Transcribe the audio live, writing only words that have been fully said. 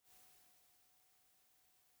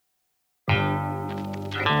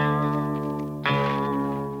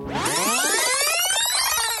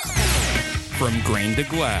From grain to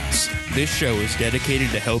glass, this show is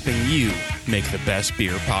dedicated to helping you make the best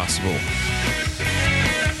beer possible.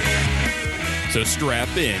 So strap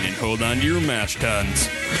in and hold on to your mash tuns.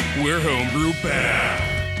 We're Homebrew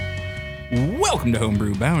Bound. Welcome to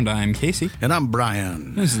Homebrew Bound. I'm Casey. And I'm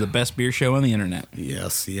Brian. This is the best beer show on the internet.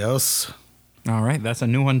 Yes, yes. All right, that's a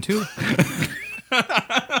new one too.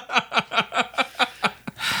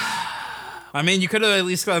 I mean, you could have at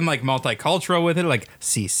least gone like multicultural with it, like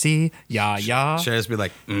CC, ya. Should I just be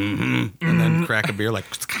like, and then crack a beer like...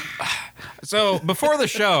 So before the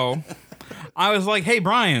show, I was like, hey,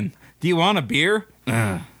 Brian, do you want a beer?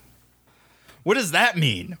 What does that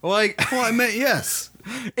mean? Like, Well, I meant yes.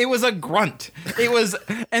 it was a grunt. It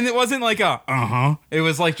wasn't like a, It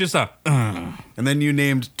was like just a, And then you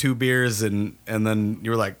named two beers, and then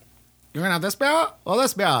you were like, you want to have this beer or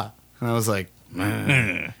this beer? And I was like,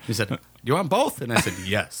 you said, do you want both? And I said,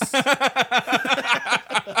 yes.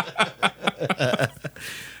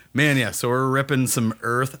 Man, yeah, so we're ripping some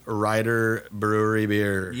Earth Rider Brewery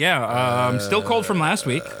beer. Yeah, still cold from last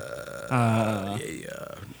week. Yeah.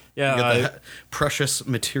 Yeah. Got the precious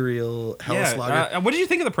material Helles Lager. What did you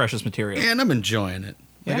think of the precious material? And I'm enjoying it.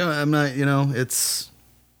 Like, Yeah. I'm not, it's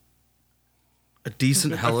a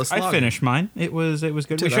decent Helles Lager. I finished mine. It was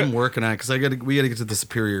good. Dude, I'm working on it because we got to get to the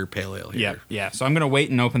Superior Pale Ale here. Yeah. So I'm gonna wait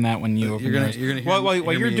and open that when you open You're gonna yours. hear While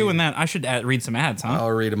me- you're doing that, I should read some ads, huh? I'll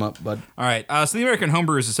read them up, bud. All right. So the American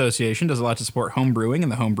Homebrewers Association does a lot to support home brewing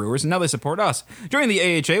and the home brewers, and now they support us. Joining the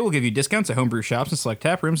AHA will give you discounts at homebrew shops and select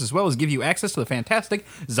tap rooms, as well as give you access to the fantastic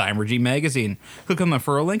Zymergy magazine. Click on the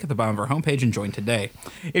referral link at the bottom of our homepage and join today.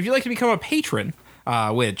 If you'd like to become a patron,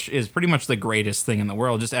 which is pretty much the greatest thing in the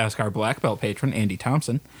world, just ask our black belt patron, Andy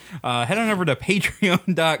Thompson. Head on over to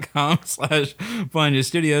patreon.com/Blinded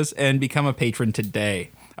Studios and become a patron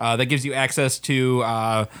today. That gives you access to,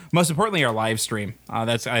 most importantly, our live stream.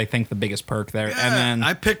 That's, I think, the biggest perk there. And then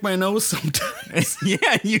I pick my nose sometimes.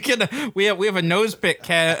 yeah, you can. We have a nose pick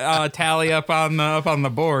tally up on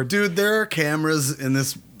the board. Dude, there are cameras in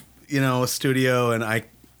this, studio, and I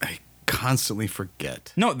constantly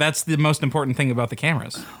forget. No, that's the most important thing about the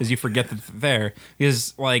cameras is you forget that they're there.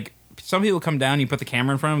 Because like some people come down, you put the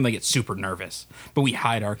camera in front of them, they get super nervous. But we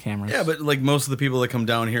hide our cameras. Yeah, but like most of the people that come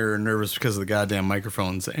down here are nervous because of the goddamn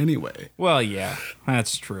microphones anyway. Well, yeah,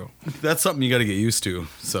 that's true. That's something you got to get used to.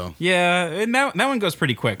 So Yeah, and that one goes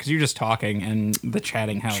pretty quick because you're just talking and the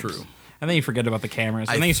chatting helps. True. And then you forget about the cameras,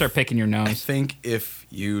 and then you start picking your I nose. think if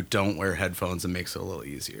you don't wear headphones, it makes it a little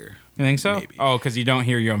easier. You think so? Maybe. Oh, because you don't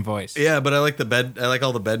hear your own voice. Yeah, but I like the bed. I like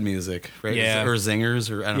all the bed music, right? Yeah. Or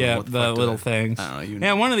zingers, or I don't know Yeah, what the the fuck little things. I don't know.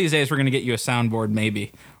 Yeah, one of these days we're gonna get you a soundboard.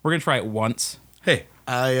 Maybe we're gonna try it once. Hey,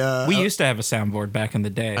 We used to have a soundboard back in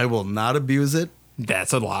the day. I will not abuse it.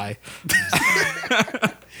 That's a lie.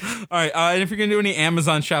 All right, and if you're going to do any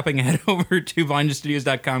Amazon shopping, head over to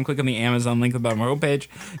blindedstudios.com, click on the Amazon link at the bottom of our homepage.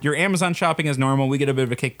 Your Amazon shopping is normal. We get a bit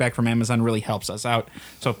of a kickback from Amazon. Really helps us out.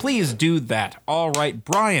 So please do that. All right,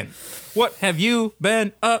 Brian, what have you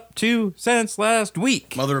been up to since last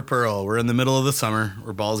week? Mother of pearl. We're in the middle of the summer.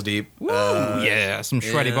 We're balls deep. Woo, yeah, some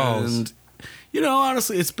sweaty balls. And,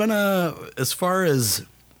 honestly, it's been as far as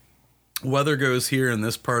weather goes here in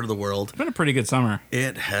this part of the world, It's been a pretty good summer.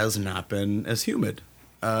 it has not been as humid.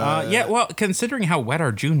 Yeah, well, considering how wet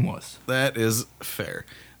our June was. That is fair.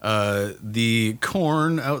 The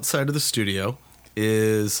corn outside of the studio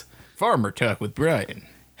is... Farmer Talk with Brian.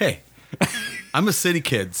 Hey, I'm a city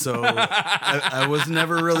kid, so I was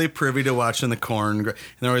never really privy to watching the corn. And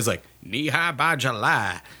they're always like, knee high by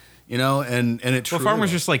July, and it Well, truly farmers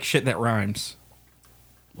was. just like shit that rhymes.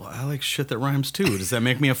 Well, I like shit that rhymes too. Does that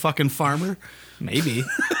make me a fucking farmer? Maybe.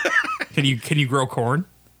 Can you grow corn?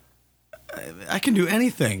 I can do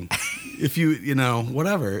anything. If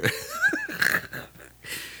whatever.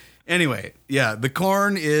 Anyway, yeah, the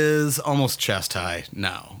corn is almost chest high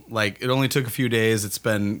now. Like, it only took a few days. It's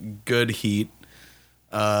been good heat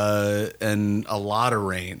and a lot of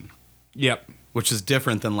rain, Yep. which is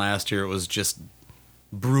different than last year. It was just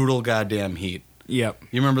brutal goddamn heat. Yep.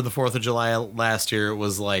 You remember the 4th of July last year? It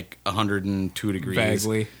was like 102 degrees.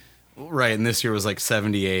 Vaguely. Right, and this year was like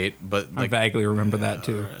 78, but I like... vaguely remember that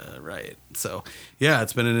too. right. So, yeah,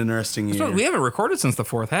 it's been an interesting year. So we haven't recorded since the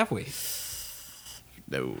 4th, have we?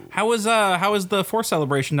 No. How was the 4th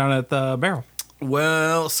celebration down at the Barrel?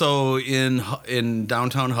 Well, so in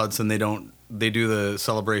downtown Hudson, they do the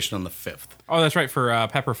celebration on the 5th. Oh, that's right, for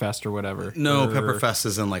Pepperfest or whatever. No, Or- Pepperfest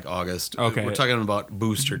is in like August. Okay. We're talking about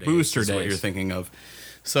Booster Days. Booster is what Days. you're thinking of.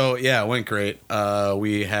 So, yeah, it went great.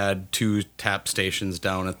 We had 2 tap stations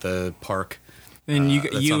down at the park. And you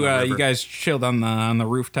that's on the river. guys chilled on the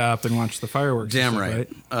rooftop and watched the fireworks. Damn and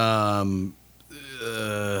stuff, right.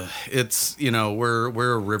 It's, you know,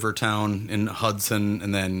 we're a river town in Hudson,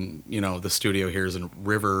 and then, you know, the studio here is in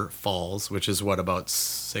River Falls, which is what, about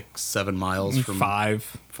 6-7 miles from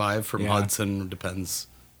 5 from Yeah. Hudson, depends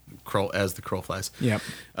as the crow flies. Yep.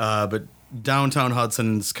 But downtown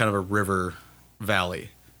Hudson's kind of a river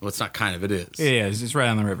valley. Well, it's not kind of, it is. Yeah, it's right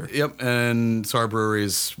on the river. Yep, and so our brewery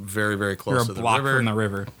is very, very close You're to a the block river. from the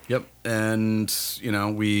river. Yep, and, you know,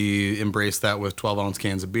 we embrace that with 12-ounce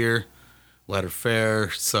cans of beer, ladder fare,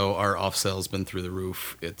 so our off-sale's been through the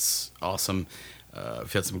roof. It's awesome.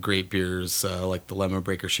 We've had some great beers, like the Lemon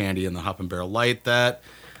Breaker Shandy and the Hop and Barrel Light that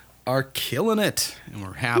are killing it, and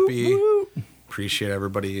we're happy. Appreciate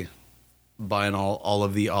everybody buying all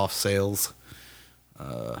of the off-sales.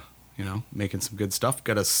 You know, making some good stuff.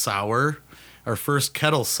 Got a sour, our first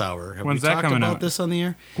kettle sour. Have When's we that talked coming about out? this on the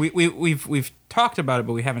air? We've talked about it,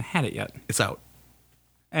 but we haven't had it yet. It's out.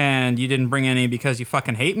 And you didn't bring any because you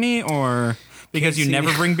fucking hate me, or because you Casey.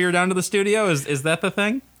 never bring beer down to the studio? Is that the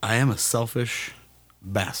thing? I am a selfish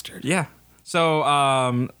bastard. Yeah.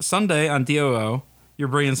 So Sunday on DOO, you're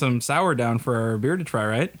bringing some sour down for our beer to try,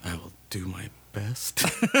 right? I will do my best.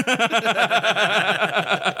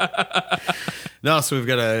 No, so we've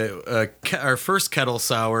got our first kettle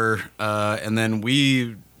sour, and then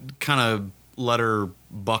we kind of let her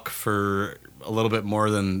buck for a little bit more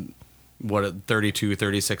than 32,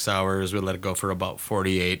 36 hours. We let it go for about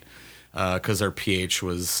 48 because our pH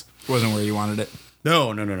wasn't where you wanted it.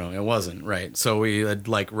 No, it wasn't, right. So we had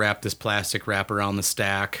like wrapped this plastic wrap around the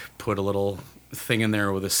stack, put a little thing in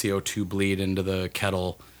there with a CO2 bleed into the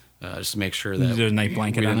kettle, just to make sure that There's a night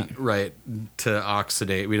blanket on it. right, to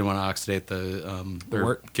oxidate. We didn't want to oxidate the or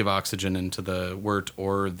wort. give oxygen into the wort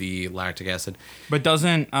or the lactic acid. But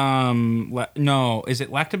doesn't no, is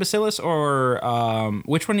it lactobacillus or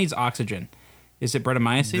which one needs oxygen? Is it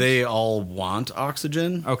Brettanomyces? They all want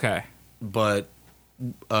oxygen, Okay. but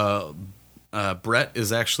Brett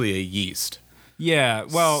is actually a yeast. Yeah.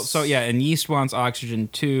 Well, so yeah, and yeast wants oxygen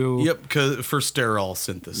too. Yep, 'cause for sterol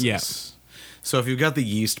synthesis. Yeah. So if you've got the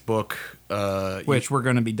yeast book, Which we're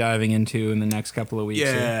going to be diving into in the next couple of weeks.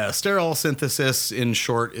 yeah, sterol synthesis in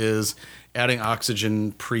short is adding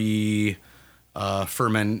oxygen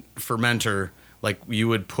fermenter. Like you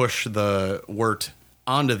would push the wort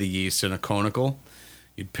onto the yeast in a conical.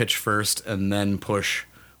 You'd pitch first and then push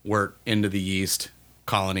wort into the yeast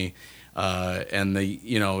colony, and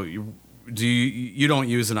you don't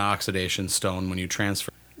use an oxidation stone when you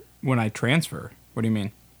transfer. When I transfer, what do you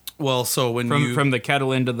mean? Well, so when From the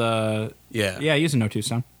kettle into the yeah, I use an O2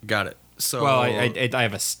 stone. got it. So Well, I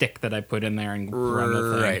have a stick that I put in there and run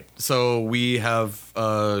the thing. right. So we have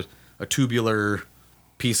a tubular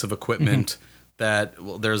piece of equipment that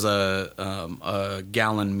there's a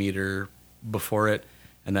gallon meter before it,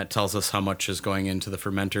 and that tells us how much is going into the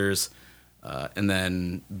fermenters, and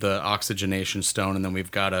then the oxygenation stone, and then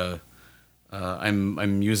we've got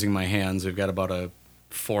I'm using my hands. We've got about a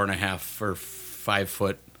 4.5 or 5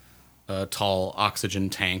 foot tall oxygen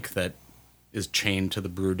tank that is chained to the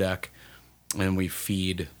brew deck, and we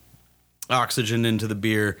feed oxygen into the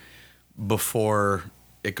beer before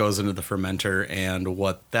it goes into the fermenter. And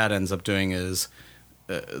what that ends up doing is,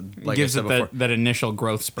 like Gives I said it before, that initial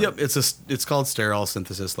growth spurt. yep, it's called sterol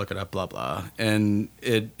synthesis. Look it up, blah blah, and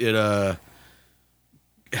it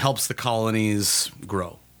helps the colonies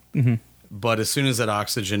grow. Mm-hmm. But as soon as that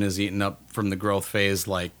oxygen is eaten up from the growth phase,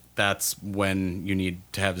 like that's when you need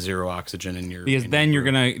to have zero oxygen in your. Because in then your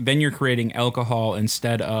you're creating alcohol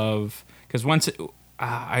instead of, because once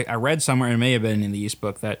I read somewhere, it may have been in the yeast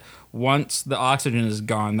book, that once the oxygen is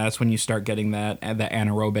gone, that's when you start getting that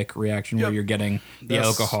anaerobic reaction where Yep. you're getting the That's-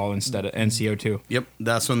 alcohol instead of NCO2. Yep,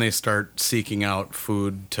 that's when they start seeking out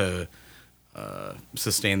food to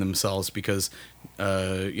sustain themselves, because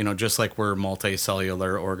just like we're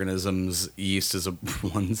multicellular organisms, yeast is a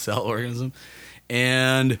one cell organism,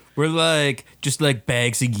 and We're just like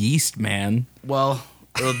bags of yeast, man. well,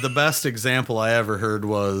 the best example I ever heard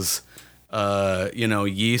was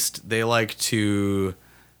yeast. They like to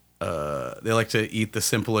eat the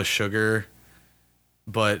simplest sugar,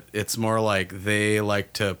 but it's more like they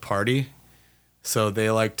like to party. So they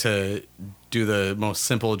like to do the most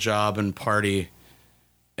simple job and party,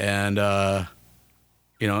 and and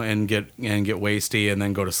get wasty and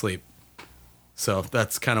then go to sleep. So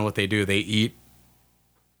that's kind of what they do. They eat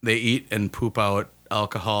and poop out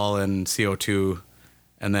alcohol and CO2,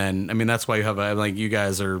 and then that's why you have you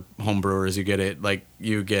guys are home brewers. You get it, like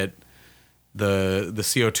you get the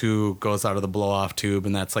CO2 goes out of the blow off tube,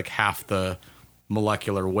 and that's like half the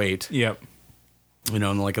molecular weight. Yep.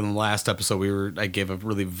 And like in the last episode, I gave a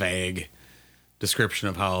really vague description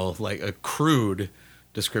of how like a crude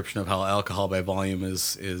description of how alcohol by volume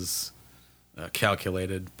is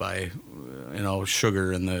calculated by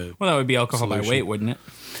sugar in the Well, that would be alcohol by solution. weight, wouldn't it?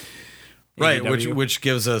 Right, ABW. which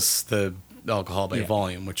gives us the alcohol by Yeah.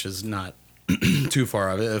 volume, which is not too far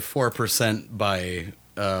of it. 4% by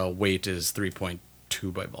weight is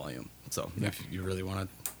 3.2 by volume. So if you really want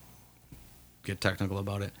to get technical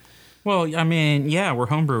about it. Well, I mean, yeah, we're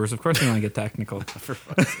homebrewers. Of course we want to get technical.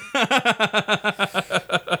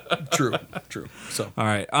 True. So All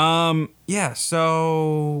right. Yeah,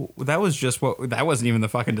 so that was just that wasn't even the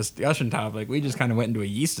fucking discussion topic. We just kind of went into a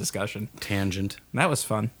yeast discussion. tangent. That was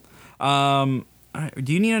fun. All right,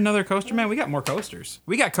 do you need another coaster, man? We got more coasters.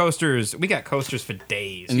 We got coasters for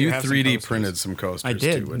days. And Here, you have some 3D coasters. printed some coasters I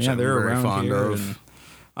did. too, which Yeah, I'm they're very around fond here. of.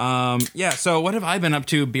 Yeah, so what have I been up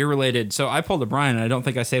to beer related? So I pulled a Brian, and I don't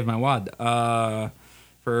think I saved my wad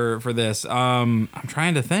for this. I'm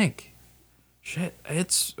trying to think. Shit,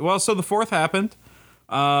 so the 4th happened.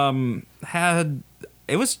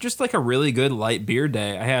 It was just like a really good light beer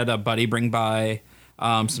day. I had a buddy bring by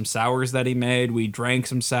some sours that he made. We drank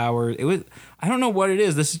some sours. I don't know what it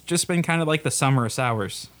is. This has just been kind of like the summer of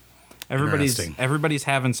sours. Interesting. Everybody's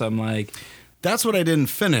having some like. That's what I didn't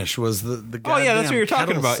finish was the Oh yeah, that's what goddamn you're talking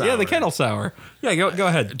kettle about. Yeah, the sour. kettle sour. Yeah, go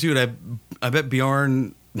ahead. Dude, I bet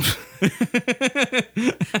Bjorn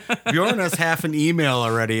has half an email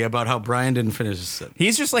already about how Brian didn't finish his sentence.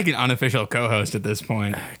 He's just like an unofficial co-host at this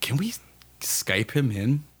point. Can we Skype him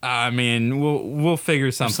in? I mean, we'll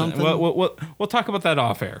figure something. something? We'll talk about that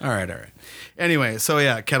off air. All right. Anyway, so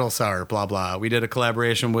yeah, kettle sour, blah blah. We did a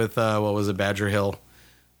collaboration with what was it, Badger Hill.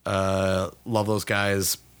 Love those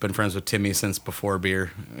guys. Been friends with Timmy since before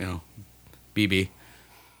beer. BB.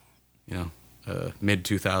 Mid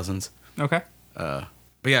 2000s. Okay. But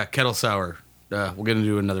yeah, kettle sour. We're gonna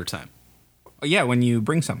do another time. Yeah, when you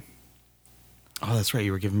bring some. Oh, that's right.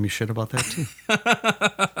 You were giving me shit about that too.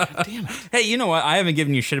 God damn it! Hey, you know what? I haven't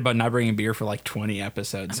given you shit about not bringing beer for like 20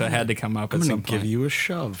 episodes, so it had to come up I'm at gonna some point. give you a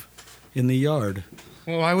shove in the yard.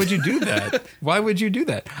 Well, why would you do that? Why would you do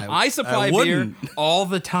that? I supply beer wouldn't. all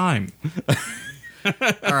the time.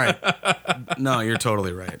 All right. No, you're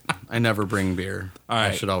totally right. I never bring beer. All I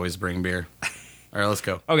right. should always bring beer. All right, let's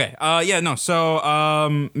go. Okay.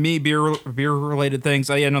 So me beer related things.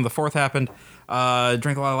 The 4th happened.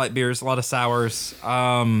 Drank a lot of light beers, a lot of sours.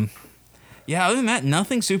 Other than that,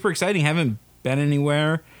 nothing super exciting. Haven't been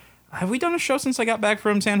anywhere. Have we done a show since I got back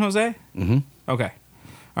from San Jose? Mm-hmm. Okay.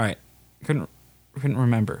 All right. Couldn't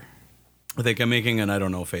remember. I think I'm making an I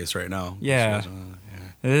don't know face right now. Yeah.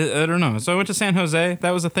 I don't know. So I went to San Jose.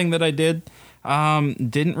 That was a thing that I did.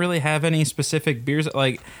 Didn't really have any specific beers.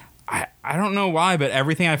 Like, I don't know why, but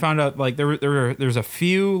everything I found out, like there's a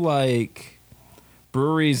few like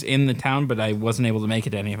breweries in the town, but I wasn't able to make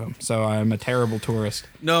it to any of them. So I'm a terrible tourist.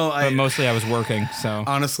 No, But mostly I was working. So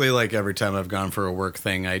honestly, like every time I've gone for a work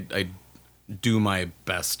thing, I do my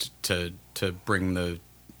best to bring the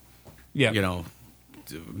yeah,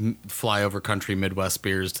 fly over country Midwest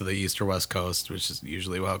beers to the East or West Coast, which is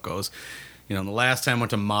usually how it goes. The last time I went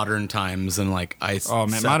to Modern Times and Oh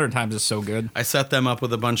man, Modern Times is so good. I set them up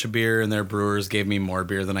with a bunch of beer, and their brewers gave me more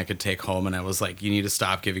beer than I could take home. And I was like, "You need to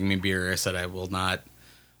stop giving me beer." I said, "I will not.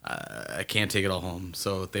 I can't take it all home."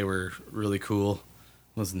 So they were really cool.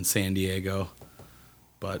 I was in San Diego,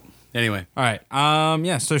 but anyway, All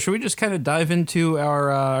right. So should we just kind of dive into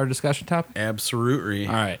our discussion topic? absolutely.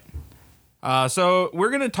 All right. So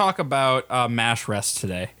we're gonna talk about mash rests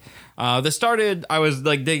today. This started. I was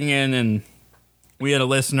like digging in, and we had a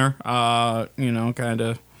listener. Kind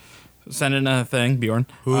of sending a thing, Bjorn.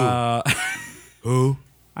 Who? Who?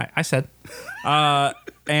 I said,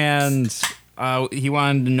 and he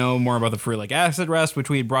wanted to know more about the ferulic acid rest, which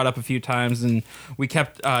we had brought up a few times, and we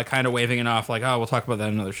kept kind of waving it off, like, "Oh, we'll talk about that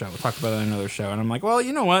in another show. We'll talk about that in another show." And I'm like, "Well,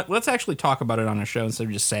 you know what? Let's actually talk about it on a show instead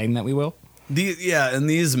of just saying that we will." And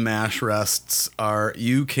these mash rests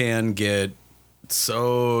you can get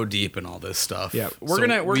so deep in all this stuff. Yeah, we're So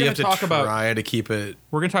gonna we have to talk about. try to keep it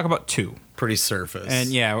We're gonna talk about 2. pretty surface. And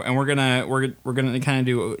we're gonna kind of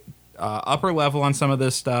do upper level on some of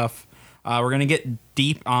this stuff. We're gonna get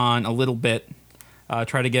deep on a little bit.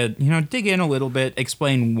 Try to get dig in a little bit.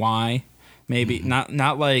 Explain why. Maybe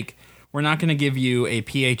not like we're not gonna give you a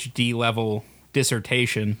PhD level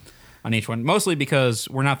dissertation on each one. Mostly because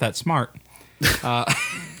we're not that smart.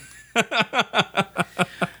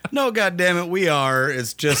 No, goddammit, we are.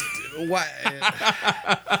 It's just why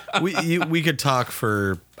we could talk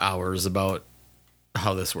for hours about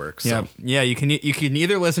how this works. Yeah, So. yeah. You can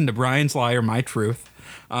either listen to Brian's lie or my truth,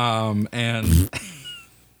 and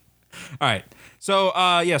all right. So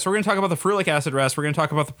so we're gonna talk about the ferulic acid rest. We're gonna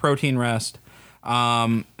talk about the protein rest.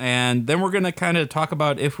 And then we're going to kind of talk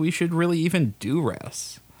about if we should really even do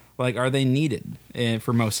rests. Like, are they needed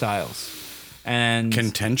for most styles? And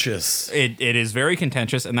Contentious. it is very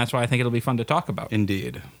contentious, and that's why I think it'll be fun to talk about.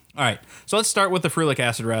 Indeed. All right, so let's start with the ferulic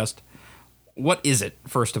acid rest. What is it,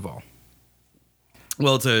 first of all?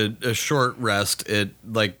 Well, it's a short rest. It,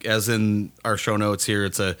 like, as in our show notes here,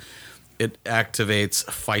 it activates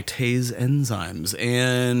phytase enzymes.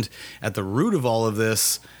 And at the root of all of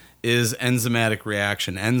this is enzymatic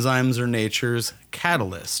reaction. Enzymes are nature's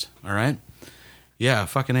catalyst, all right? Yeah,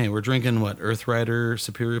 fucking A. We're drinking, what, Earthrider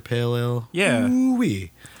Superior Pale Ale? Yeah.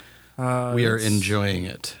 Ooh-wee. We are enjoying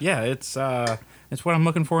it. Yeah, it's what I'm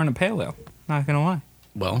looking for in a pale ale. Not gonna lie.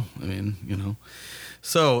 Well, I mean, you know.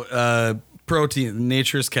 So, protein,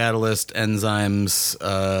 nature's catalyst, enzymes.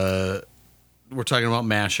 We're talking about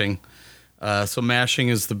mashing. So mashing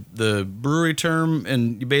is the brewery term,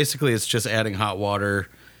 and basically it's just adding hot water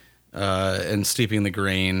and steeping the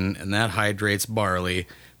grain, and that hydrates barley.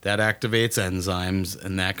 That activates enzymes,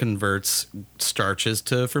 and that converts starches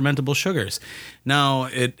to fermentable sugars. Now,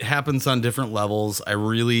 it happens on different levels. I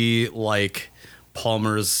really like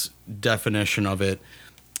Palmer's definition of it.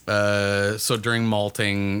 So during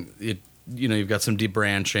malting, you've got some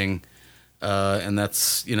debranching, and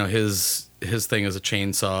that's, his thing is a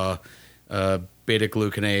chainsaw.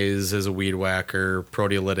 Beta-glucanase is a weed whacker.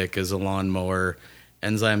 Proteolytic is a lawnmower.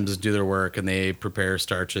 Enzymes do their work, and they prepare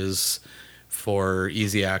starches for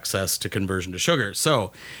easy access to conversion to sugar.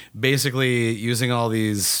 So basically, using all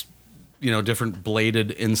these, different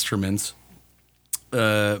bladed instruments,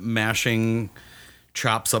 mashing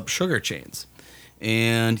chops up sugar chains.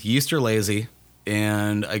 And yeast are lazy.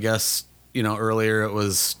 And I guess, earlier it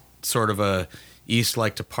was sort of a yeast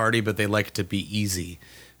like to party, but they like to be easy.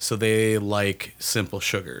 So they like simple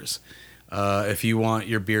sugars. If you want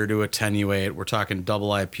your beer to attenuate, we're talking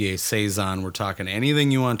double IPA Saison, we're talking anything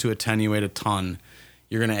you want to attenuate a ton,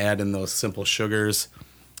 you're going to add in those simple sugars,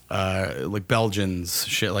 like Belgians,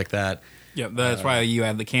 shit like that. Yep, that's why you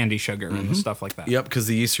add the candy sugar and stuff like that. Yep, because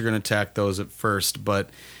the yeast are going to attack those at first. But,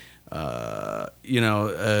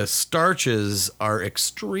 starches are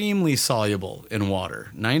extremely soluble in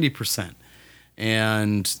water, 90%.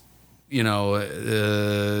 And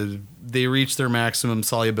they reach their maximum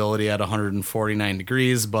solubility at 149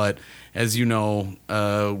 degrees, but as you know,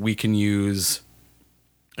 we can use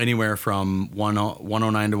anywhere from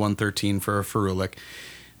 109 to 113 for a ferulic.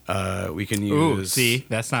 We can use... Ooh, see,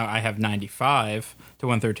 that's not... I have 95 to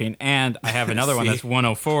 113, and I have another one that's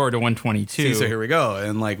 104 to 122. See, so here we go.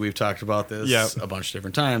 And like we've talked about this Yep. a bunch of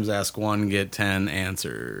different times. Ask one, get 10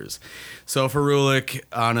 answers. So ferulic,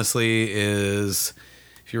 honestly, is...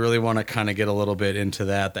 If you really want to kind of get a little bit into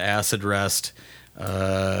that, the acid rest, we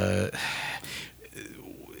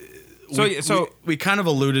kind of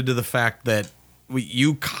alluded to the fact that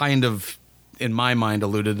you kind of, in my mind,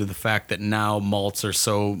 alluded to the fact that now malts are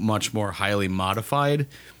so much more highly modified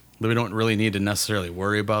that we don't really need to necessarily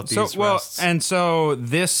worry about these rests. And so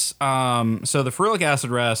this, so the ferulic acid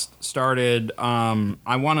rest started,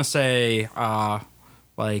 I want to say,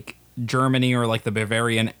 like Germany or like the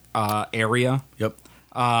Bavarian area. Yep.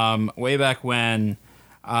 Way back when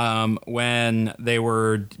they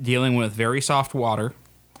were dealing with very soft water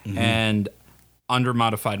and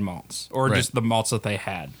under-modified malts, or Right. just the malts that they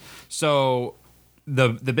had. So the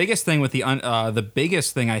biggest thing with the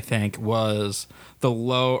biggest thing I think was the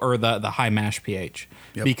low or the high mash pH,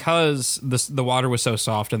 Yep. because the water was so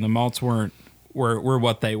soft and the malts were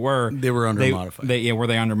what they were. They were under-modified. Were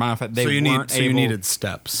they under-modified? They You weren't needed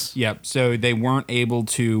steps. Yep. So they weren't able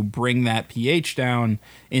to bring that pH down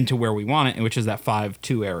into where we want it, which is that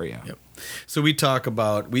 5.2 area. Yep. So we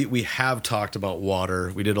have talked about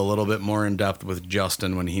water. We did a little bit more in depth with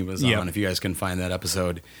Justin when he was Yep. on. If you guys can find that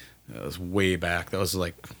episode, that was way back. That was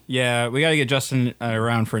like Yeah, we got to get Justin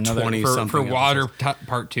around for another 20-something for water episodes.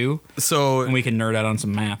 part 2, so. and we can nerd out on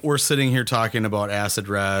some math. We're sitting here talking about acid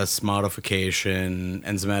rest, modification,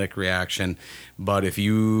 enzymatic reaction, but if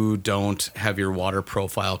you don't have your water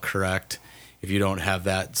profile correct, if you don't have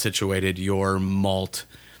that situated, your malt,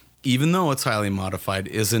 even though it's highly modified,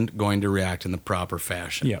 isn't going to react in the proper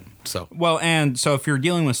fashion. Yep. So Well, and so if you're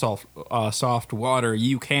dealing with soft water,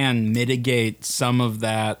 you can mitigate some of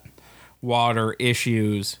that water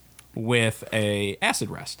issues with a acid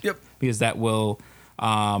rest. Yep. Because that will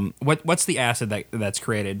what's the acid that's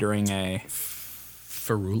created during a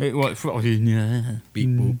ferulic. Beep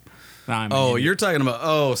boop. Oh, you're talking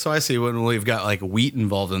about. So I see when we've got like wheat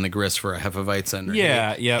involved in the grist for a Hefeweizen. Or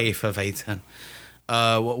Yeah, yep. Hefeweizen.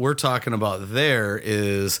 What we're talking about there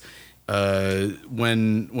is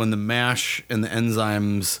when the mash and the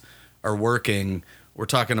enzymes are working, we're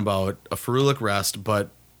talking about a ferulic rest, but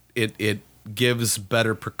it gives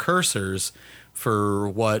better precursors for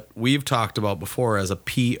what we've talked about before as a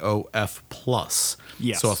POF plus.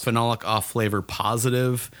 Yes. So a phenolic off flavor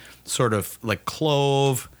positive, sort of like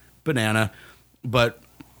clove, banana, but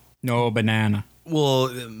No banana. well,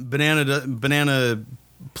 banana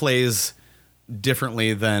plays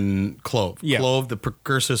differently than clove. Yeah. Clove, the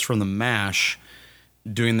precursors from the mash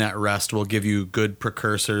doing that rest will give you good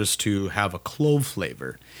precursors to have a clove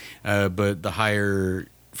flavor. But the higher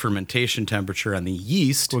fermentation temperature on the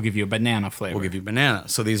yeast We'll give you a banana flavor. will give you banana.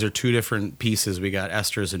 So these are two different pieces. We got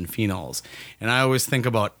esters and phenols. And I always think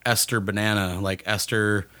about Esther Banana. Like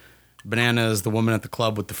Esther Banana is the woman at the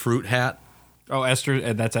club with the fruit hat. Oh,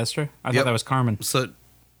 Esther. That's Esther? I Yep. thought that was Carmen. So,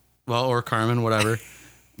 well, or Carmen, whatever.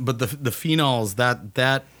 But the phenols,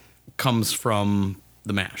 that comes from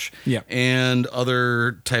the mash. Yeah. And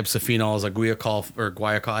other types of phenols like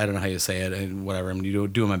guaiacol, I don't know how you say it, and whatever. I'm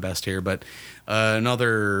doing my best here. But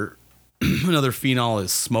another phenol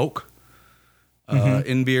is smoke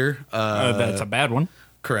in beer. That's a bad one.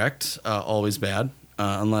 Correct. Always bad.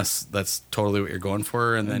 Unless that's totally what you're going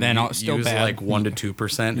for, and then you still use bad. like 1 to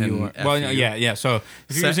 2%. And Well, yeah. So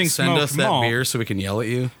if you're using send smoked us that malt, beer so we can yell at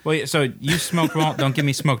you. well, yeah, so use smoked malt. Don't give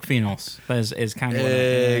me smoked phenols. That is kind of what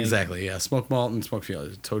Exactly. Yeah, smoked malt and smoked phenol are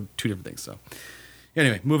two different things. So,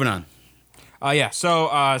 anyway, moving on. Yeah.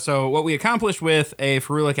 So what we accomplished with a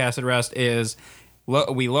ferulic acid rest is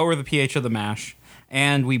we lower the pH of the mash,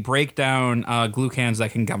 and we break down glucans that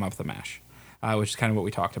can gum up the mash, which is kind of what we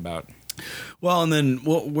talked about. Well, and then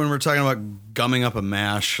when we're talking about gumming up a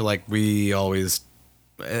mash, like we always,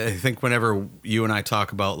 I think whenever you and I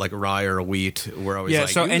talk about like rye or wheat, we're always like,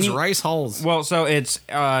 so use rice hulls. Well, so it's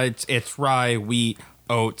rye, wheat,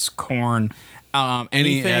 oats, corn, Any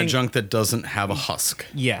anything, adjunct that doesn't have a husk.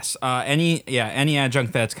 Yes. Any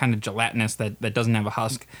adjunct that's kind of gelatinous that doesn't have a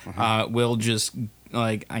husk will just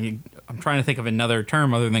like I'm trying to think of another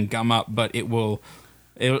term other than gum up, but it'll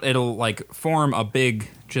like form a big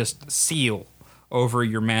just seal over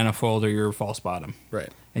your manifold or your false bottom. Right.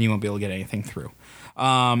 And you won't be able to get anything through.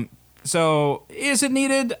 So is it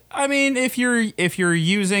needed? I mean, if you're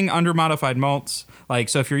using undermodified malts, like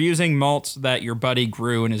so if you're using malts that your buddy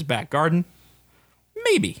grew in his back garden,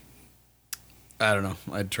 maybe. I don't know.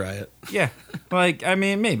 I'd try it. Yeah, like I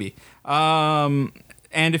mean, maybe. And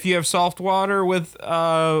if you have soft water with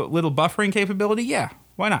little buffering capability, yeah,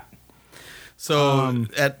 why not? So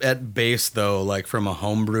at base though, like from a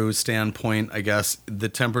homebrew standpoint, I guess the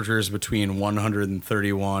temperatures between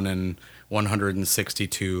 131 and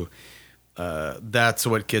 162. That's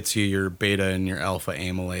what gets you your beta and your alpha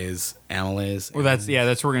amylase. Well, that's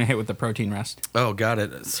where we're gonna hit with the protein rest. Oh, got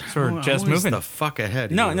it. So we're just moving the fuck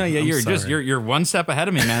ahead. No, here. yeah, I'm sorry. you're one step ahead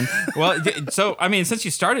of me, man. Well, so I mean, since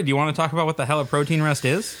you started, do you want to talk about what the hell a protein rest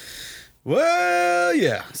is? Well,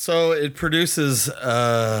 yeah. So it produces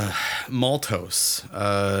maltose,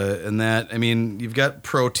 and that, I mean, you've got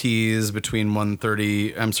protease between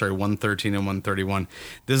 113 and 131.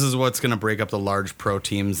 This is what's going to break up the large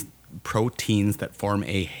proteins that form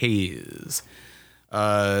a haze.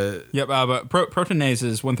 Yep, but proteinase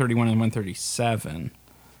is 131 and 137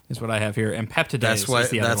 is what I have here, and peptidase That's why.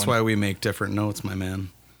 is the other That's one. why we make different notes, my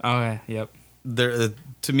man. Okay, yep. There,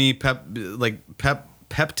 to me,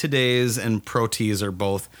 peptidase and protease are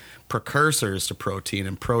both precursors to protein,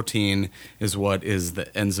 and protein is what is the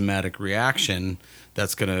enzymatic reaction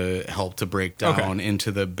that's going to help to break down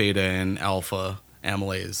into the beta and alpha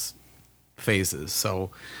amylase phases.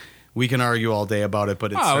 So we can argue all day about it,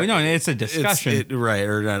 but it's a discussion. Right,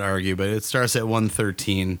 or not argue, but it starts at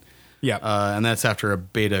 113. Yeah. And that's after a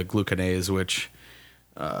beta glucanase, which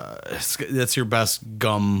that's your best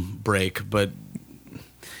gum break, but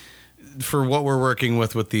for what we're working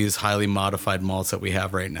with these highly modified malts that we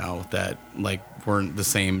have right now that like weren't the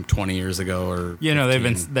same 20 years ago or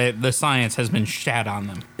the science has been shat on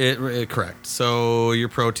them. Correct. So your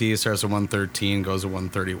protease starts at 113, goes to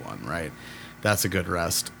 131, right? That's a good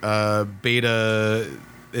rest. Beta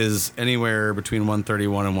is anywhere between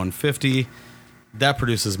 131 and 150. That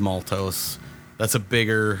produces maltose. That's a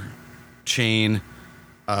bigger chain.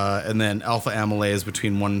 And then alpha amylase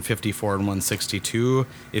between 154 and 162.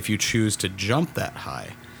 If you choose to jump that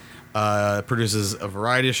high, produces a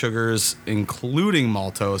variety of sugars, including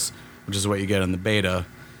maltose, which is what you get in the beta.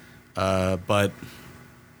 But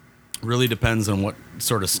really depends on what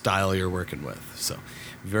sort of style you're working with. So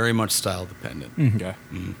very much style dependent. Okay.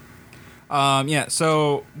 Yeah.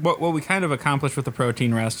 So what we kind of accomplished with the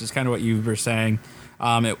protein rest is kind of what you were saying.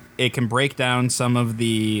 It can break down some of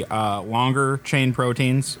the longer chain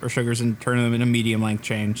proteins or sugars and turn them into medium length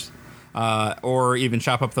chains. or even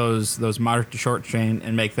chop up those moderate to short chain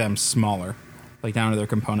and make them smaller, like down to their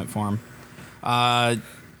component form.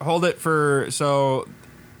 Hold it for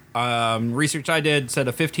research I did said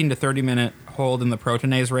a 15 to 30 minute hold in the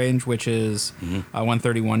proteinase range, which is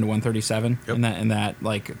 131 to 137 in that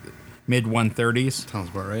like mid 130s. Sounds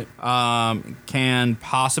about right. Can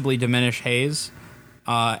possibly diminish haze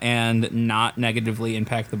and not negatively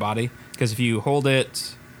impact the body, because if you hold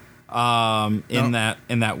it in that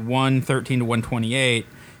 113 to 128,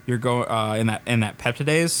 you're going in that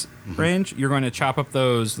peptidase range, you're going to chop up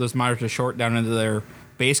those moderate to short down into their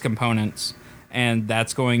base components, and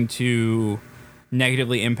that's going to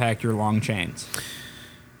negatively impact your long chains.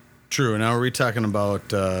 True. Now, are we talking about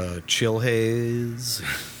chill haze?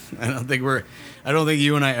 I don't think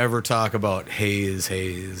you and I ever talk about haze.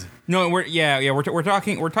 No, we're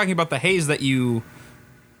talking about the haze that you.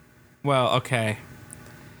 Well, okay.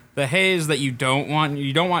 The haze that you don't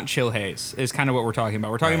want chill haze is kind of what we're talking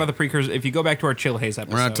about. We're talking about the precursors. If you go back to our chill haze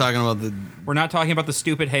episode, we're not talking about the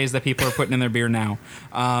stupid haze that people are putting in their beer now.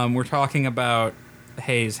 We're talking about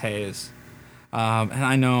haze. And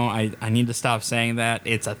I know I need to stop saying that.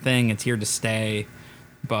 It's a thing. It's here to stay.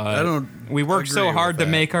 But we work so hard to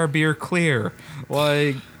make our beer clear.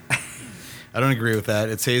 Like, I don't agree with that.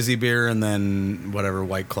 It's hazy beer and then whatever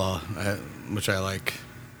White Claw, which I like.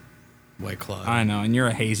 White Claw. I know, and you're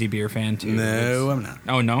a hazy beer fan too. No, I'm not.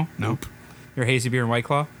 Oh no, Nope. You're hazy beer and White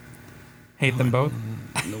Claw. Hate them both.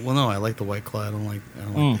 Well, no, I like the White Claw. I don't like the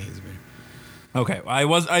hazy beer. Okay, I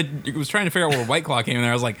was trying to figure out where White Claw came in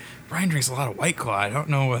there. I was like, Brian drinks a lot of White Claw. I don't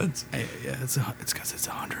know what's. Yeah, it's because it's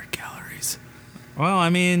 100 calories. Well,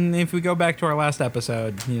 I mean, if we go back to our last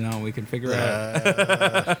episode, we can figure it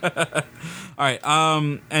out. All right.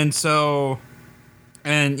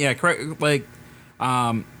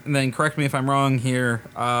 And then correct me if I'm wrong here.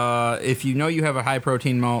 If you know you have a high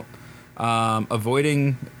protein malt,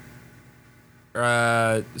 avoiding.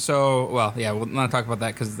 We'll not talk about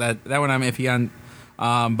that because that one I'm iffy on.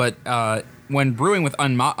 But when brewing with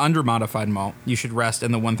under modified malt, you should rest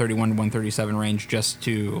in the 131 to 137 range just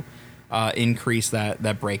to increase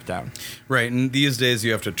that breakdown. Right, and these days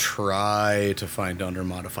you have to try to find under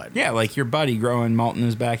modified malt. Yeah, like your buddy growing malt in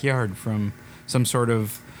his backyard from some sort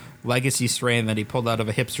of legacy strain that he pulled out of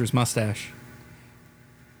a hipster's mustache.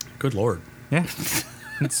 Good Lord. Yeah.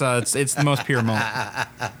 It's the most pure malt.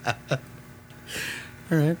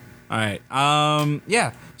 All right.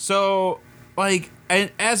 Yeah. So, like,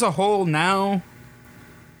 as a whole now,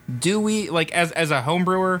 do we, like, as a home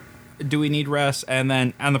brewer, do we need rest? And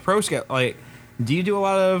then on the pro scale, like, do you do a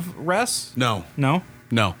lot of rest? No. No?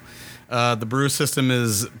 No. The brew system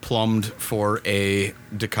is plumbed for a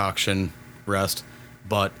decoction rest,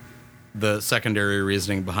 but the secondary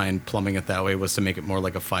reasoning behind plumbing it that way was to make it more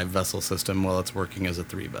like a 5-vessel system while it's working as a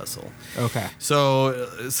 3-vessel. Okay. So,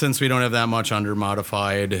 since we don't have that much under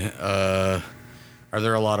modified, are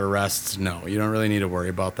there a lot of rests? No, you don't really need to worry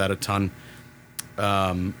about that a ton.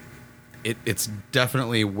 It's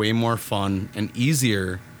definitely way more fun and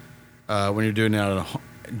easier when you're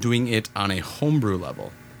doing it on a homebrew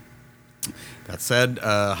level. That said,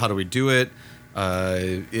 how do we do it?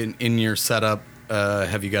 In your setup,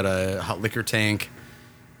 have you got a hot liquor tank,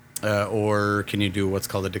 or can you do what's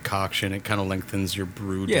called a decoction? It kind of lengthens your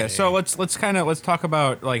brew day. Yeah, so let's talk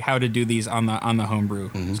about like how to do these on the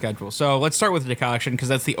homebrew schedule. So let's start with the decoction because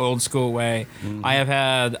that's the old school way. I have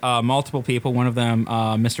had multiple people. One of them,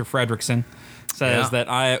 Mr. Fredrickson, says that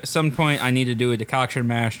at some point I need to do a decoction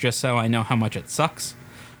mash just so I know how much it sucks.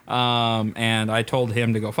 And I told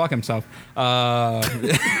him to go fuck himself.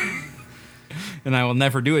 And I will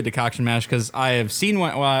never do a decoction mash because I have seen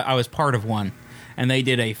one. Well, I was part of one, and they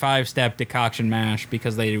did a 5-step decoction mash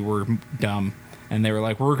because they were dumb, and they were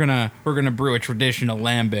like, "We're gonna brew a traditional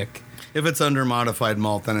lambic." If it's under modified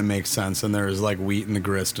malt, then it makes sense, and there's like wheat in the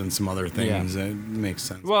grist and some other things. Yeah. It makes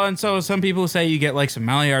sense. Well, and so some people say you get like some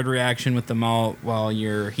Maillard reaction with the malt while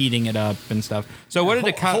you're heating it up and stuff. So what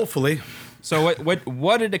did hopefully. So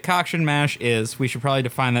what a decoction mash is, we should probably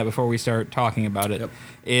define that before we start talking about it,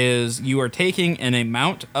 is you are taking an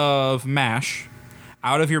amount of mash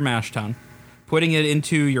out of your mash tun, putting it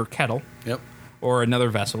into your kettle or another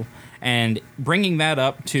vessel, and bringing that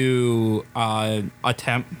up to a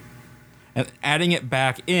temp, and adding it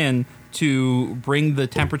back in to bring the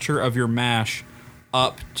temperature of your mash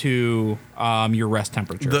up to your rest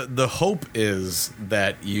temperature. The hope is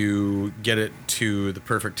that you get it to the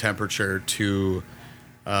perfect temperature to,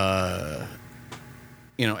 add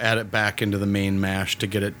it back into the main mash to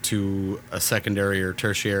get it to a secondary or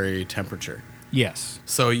tertiary temperature. Yes.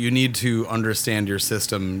 So you need to understand your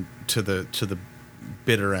system to the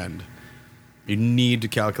bitter end. You need to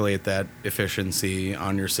calculate that efficiency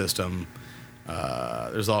on your system.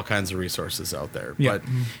 There's all kinds of resources out there, Yeah. but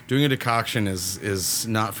doing a decoction is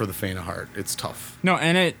not for the faint of heart. It's tough. No,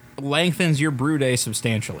 and it lengthens your brew day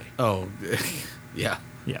substantially. Oh, yeah.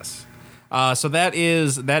 Yes. So that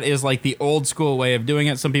is like the old school way of doing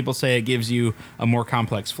it. Some people say it gives you a more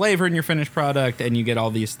complex flavor in your finished product, and you get all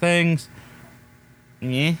these things.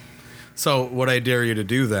 Yeah. So what I dare you to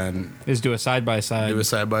do then, Is do a side by side. do a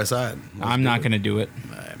side by side. I'm not going to do it.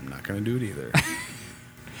 I'm not going to do it either.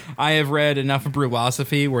 I have read enough of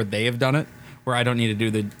Brewlosophy where they have done it, where I don't need to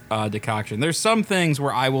do the decoction. There's some things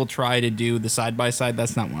where I will try to do the side by side.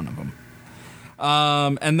 That's not one of them.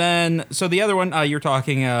 And then, so the other one, you're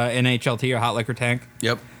talking an HLT, a hot liquor tank.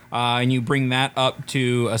 Yep. And you bring that up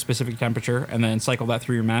to a specific temperature and then cycle that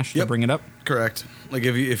through your mash to Yep. bring it up. Correct. Like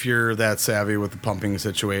if you're that savvy with the pumping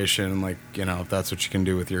situation, like, you know, if that's what you can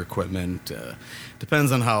do with your equipment,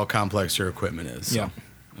 depends on how complex your equipment is. So Yeah.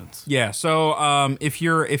 that's- Yeah. So if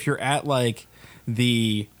you're at like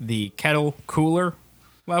the kettle cooler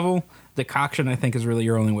level, decoction I think is really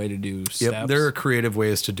your only way to do steps. Yep. There are creative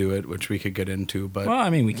ways to do it, which we could get into, but Well, I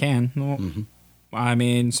mean, we can. Well, I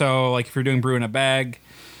mean, so like if you're doing brew in a bag,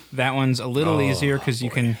 that one's a little easier because you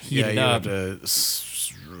can heat it you up. have to,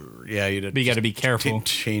 you But you gotta be careful.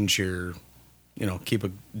 Change your, keep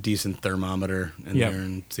a decent thermometer in Yep. there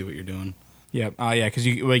and see what you're doing. Yeah. Yeah, because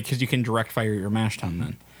you can direct fire your mash tun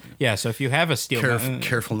then. Yeah. So if you have a steel,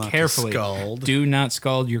 Careful not to carefully, scald. do not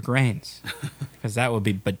scald your grains because that would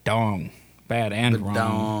be badong, bad and wrong.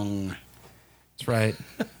 Dong. That's right.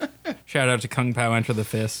 Shout out to Kung Pao, enter the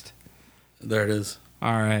fist. There it is.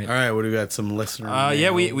 All right. All right, what do we got? Some listener Yeah,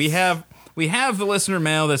 we mails? have the listener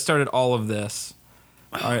mail that started all of this.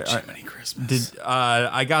 Jiminy Christmas.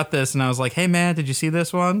 I got this and I was like, hey man, did you see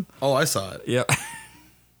this one? Oh, I saw it. Yep.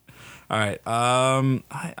 All right.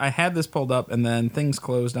 I had this pulled up and then things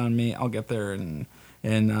closed on me. I'll get there in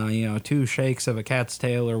 2 shakes of a cat's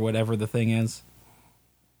tail or whatever the thing is.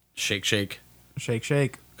 Shake, shake. Shake,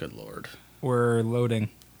 shake. Good Lord. We're loading.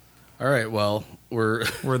 All right, well, we're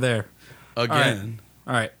We're there. again.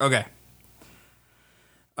 All right. Okay.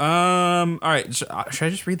 All right. Should I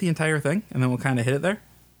just read the entire thing and then we'll kind of hit it there?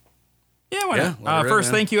 Yeah, why Yeah, let not? it rip, First,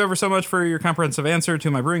 man. thank you ever so much for your comprehensive answer to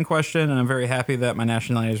my brewing question, and I'm very happy that my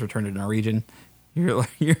nationality is returned to Norwegian. You're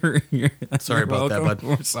Sorry about that, welcome. bud.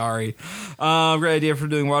 We're sorry. Great idea for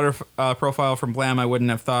doing water profile from Blam. I wouldn't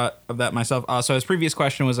have thought of that myself. So his previous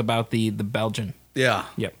question was about the Belgian. Yeah.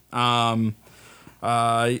 Yep.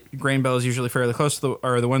 Grain Bell is usually fairly close to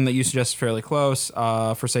the one that you suggest is fairly close.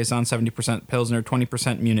 For Saison, 70% Pilsner,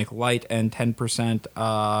 20% Munich Light, and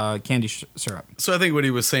 10% candy syrup. So I think what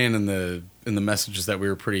he was saying in the message is that we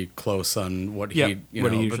were pretty close on what Yep, he,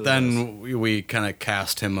 what he but usually then we kind of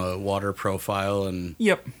cast him a water profile and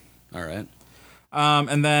Yep. all right.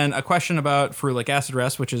 And then a question about ferulic acid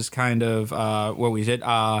rest, which is kind of what we did.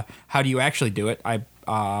 How do you actually do it?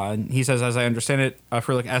 He says, as I understand it,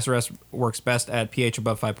 ferulic acid rest works best at pH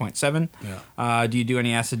above 5.7. Yeah. Do you do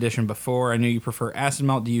any acid addition before? I know you prefer acid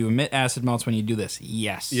malt. Do you emit acid malts when you do this?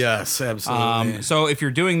 Yes. Yes, absolutely. So if you're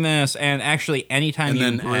doing this, and actually anytime and you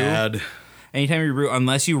then brew, add anytime you brew,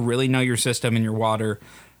 unless you really know your system and your water,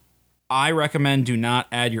 I recommend do not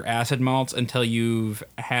add your acid malts until you've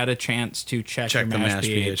had a chance to check your the mash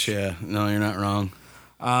pH. Yeah, no, you're not wrong.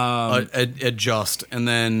 Adjust, and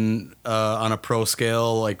then on a pro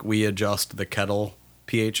scale, like we adjust the kettle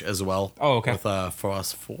pH as well. Oh, okay. With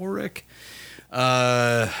phosphoric.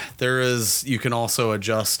 You can also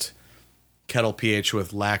adjust kettle pH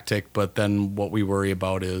with lactic, but then what we worry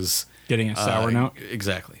about is Getting a sour note.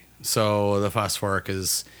 Exactly. So the phosphoric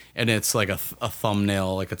is, and it's like a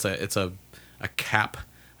thumbnail, like it's a cap,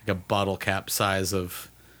 like a bottle cap size of.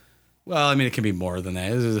 Well, I mean, it can be more than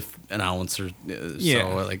that. It's an ounce or Yeah.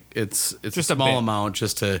 so. Like it's Just a a small bit. amount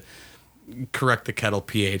just to correct the kettle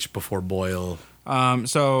pH before boil. And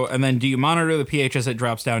then do you monitor the pH as it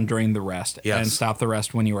drops down during the rest Yes. and stop the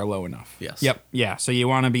rest when you are low enough? Yes. Yep. Yeah. So you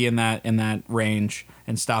want to be in that range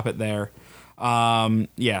and stop it there.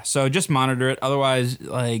 Yeah. So just monitor it. Otherwise,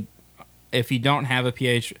 like if you don't have a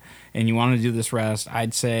pH and you want to do this rest,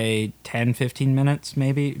 I'd say 10, 15 minutes,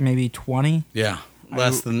 maybe 20 Yeah,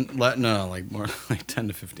 like more like 10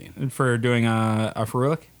 to 15. for doing a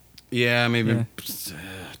ferulic. Yeah, maybe Yeah.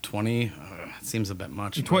 20. It seems a bit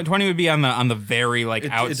much. 20 would be on the very like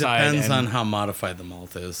It outside. depends and on how modified the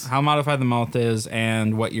malt is. how modified the malt is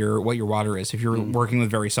and what your water is. If you're working with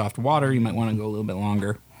very soft water, you might want to go a little bit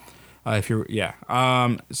longer.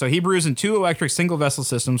 So he brews in 2 electric single vessel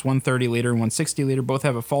systems, one 30 liter and one 60 liter. Both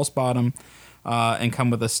have a false bottom. and come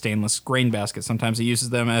with a stainless grain basket. Sometimes he uses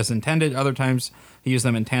them as intended. Other times he uses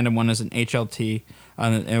them in tandem. One is an HLT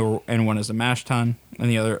and one is a mash tun, and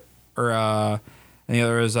the other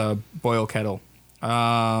is a boil kettle.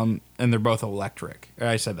 And they're both electric.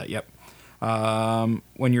 I said that. Yep.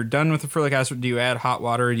 When you're done with the ferulic acid, do you add hot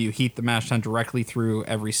water or do you heat the mash tun directly through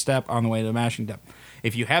every step on the way to the mashing tub?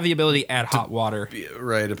 If you have the ability, add hot water.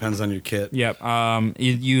 Right, depends on your kit. Yep.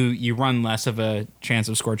 You run less of a chance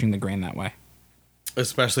of scorching the grain that way.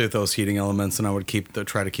 Especially with those heating elements, and I would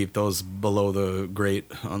try to keep those below the grate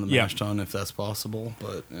on the mash tun if that's possible.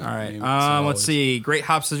 But all right, let's see. Great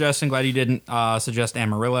hop suggestion. Glad you didn't suggest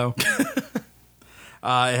Amarillo.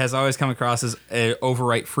 It has always come across as an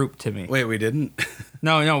overripe fruit to me. Wait, we didn't?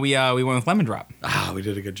 No, we went with lemon drop. We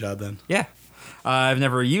did a good job then. Yeah. I've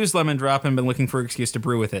never used lemon drop and been looking for an excuse to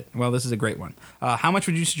brew with it. Well, this is a great one. How much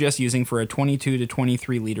would you suggest using for a 22 to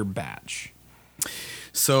 23 liter batch?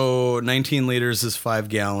 So 19 liters is 5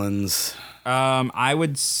 gallons. I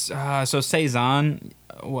would Saison.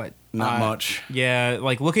 What? Not much. Yeah,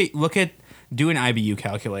 like look at do an IBU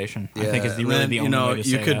calculation. Yeah. I think is the only way to say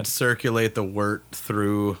you could that. circulate the wort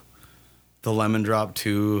through the lemon drop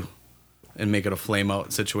too, and make it a flame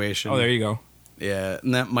out situation. Oh, there you go. Yeah,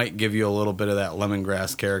 and that might give you a little bit of that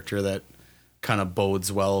lemongrass character that kind of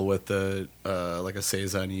bodes well with the like a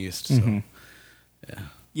Saison yeast. So, yeah.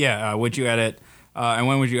 Yeah. Would you add it? And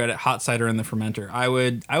when would you add it? Hot side or in the fermenter? I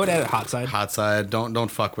would add it hot side. Hot side.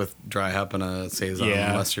 Don't fuck with dry hop in a Saison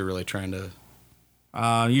unless you're really trying to.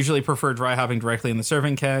 Usually prefer dry hopping directly in the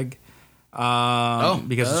serving keg.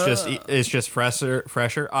 Because it's just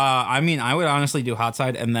fresher. I mean, I would honestly do hot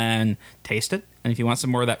side and then taste it. And if you want some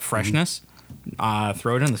more of that freshness,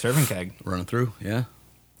 throw it in the serving keg. Run it through, yeah.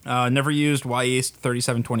 Never used Y Yeast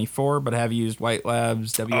 3724, but have used White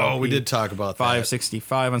Labs WLP. Oh, we did talk about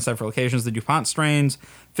 565 on several occasions. The DuPont strains.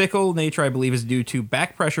 Fickle nature, I believe, is due to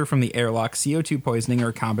back pressure from the airlock, CO2 poisoning, or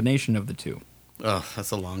a combination of the two. Oh, that's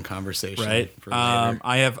a long conversation. Right. For later.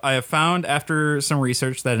 I have found after some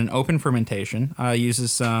research that an open fermentation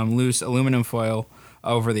uses some loose aluminum foil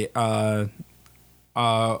over the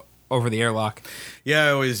airlock. Yeah, I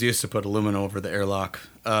always used to put aluminum over the airlock,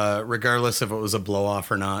 regardless if it was a blow off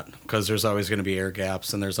or not, because there's always going to be air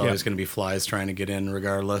gaps and there's always going to be flies trying to get in,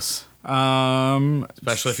 regardless.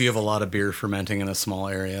 Especially if you have a lot of beer fermenting in a small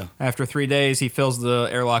area. After 3 days, he fills the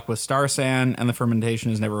airlock with Star San, and the fermentation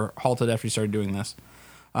has never halted after he started doing this.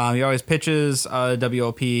 He always pitches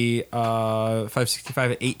WLP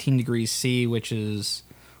 565 at 18 degrees C, which is,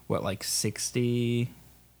 like 60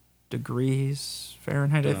 degrees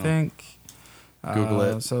Fahrenheit, I think. Google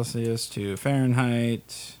it. Celsius to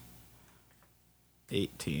Fahrenheit.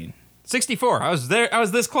 18. 64. I was there. I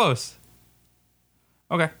was this close.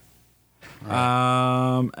 Okay.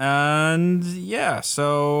 Right. And yeah,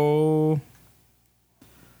 so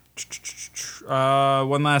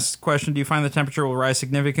one last question. Do you find the temperature will rise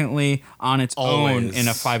significantly on its own in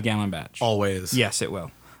a 5-gallon batch? Always. Yes, it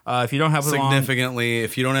will. If you don't have significantly,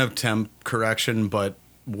 if you don't have temp correction, but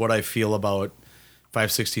what I feel about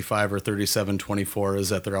 565 or 3724 is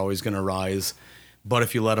that they're always going to rise. But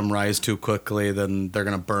if you let them rise too quickly, then they're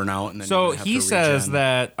going to burn out. And then so he says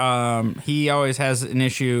that he always has an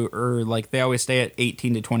issue, or like they always stay at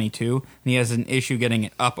 18 to 22, and he has an issue getting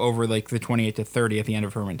it up over like the 28 to 30 at the end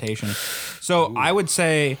of fermentation. So I would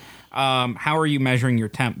say, how are you measuring your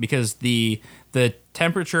temp? Because the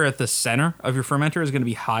temperature at the center of your fermenter is going to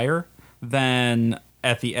be higher than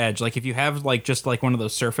at the edge. Like if you have like just like one of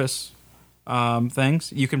those surface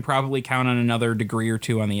things, you can probably count on another degree or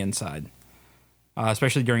two on the inside.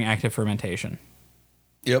 Especially during active fermentation.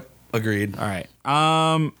 Yep, agreed. All right.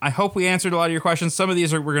 I hope we answered a lot of your questions. Some of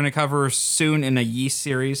these we're going to cover soon in a yeast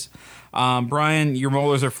series. Brian, your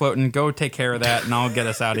molars are floating. Go take care of that, and I'll get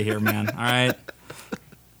us out of here, man. All right?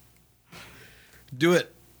 Do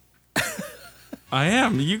it. I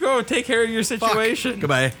am. You go take care of your situation.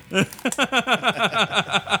 Goodbye.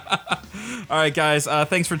 All right, guys.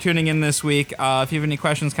 Thanks for tuning in this week. If you have any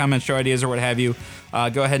questions, comments, show ideas, or what have you,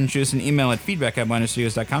 go ahead and shoot us an email at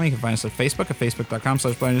feedback@blindnewstudios.com. You can find us at Facebook at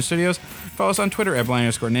facebook.com/blindnewstudios. Follow us on Twitter at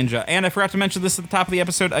blind_ninja. And I forgot to mention this at the top of the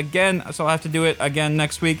episode again, so I'll have to do it again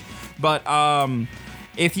next week. But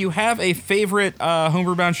if you have a favorite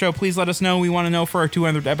Homebrew-bound show, please let us know. We want to know for our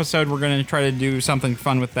 200th episode. We're going to try to do something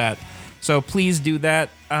fun with that. So please do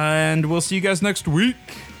that, and we'll see you guys next week.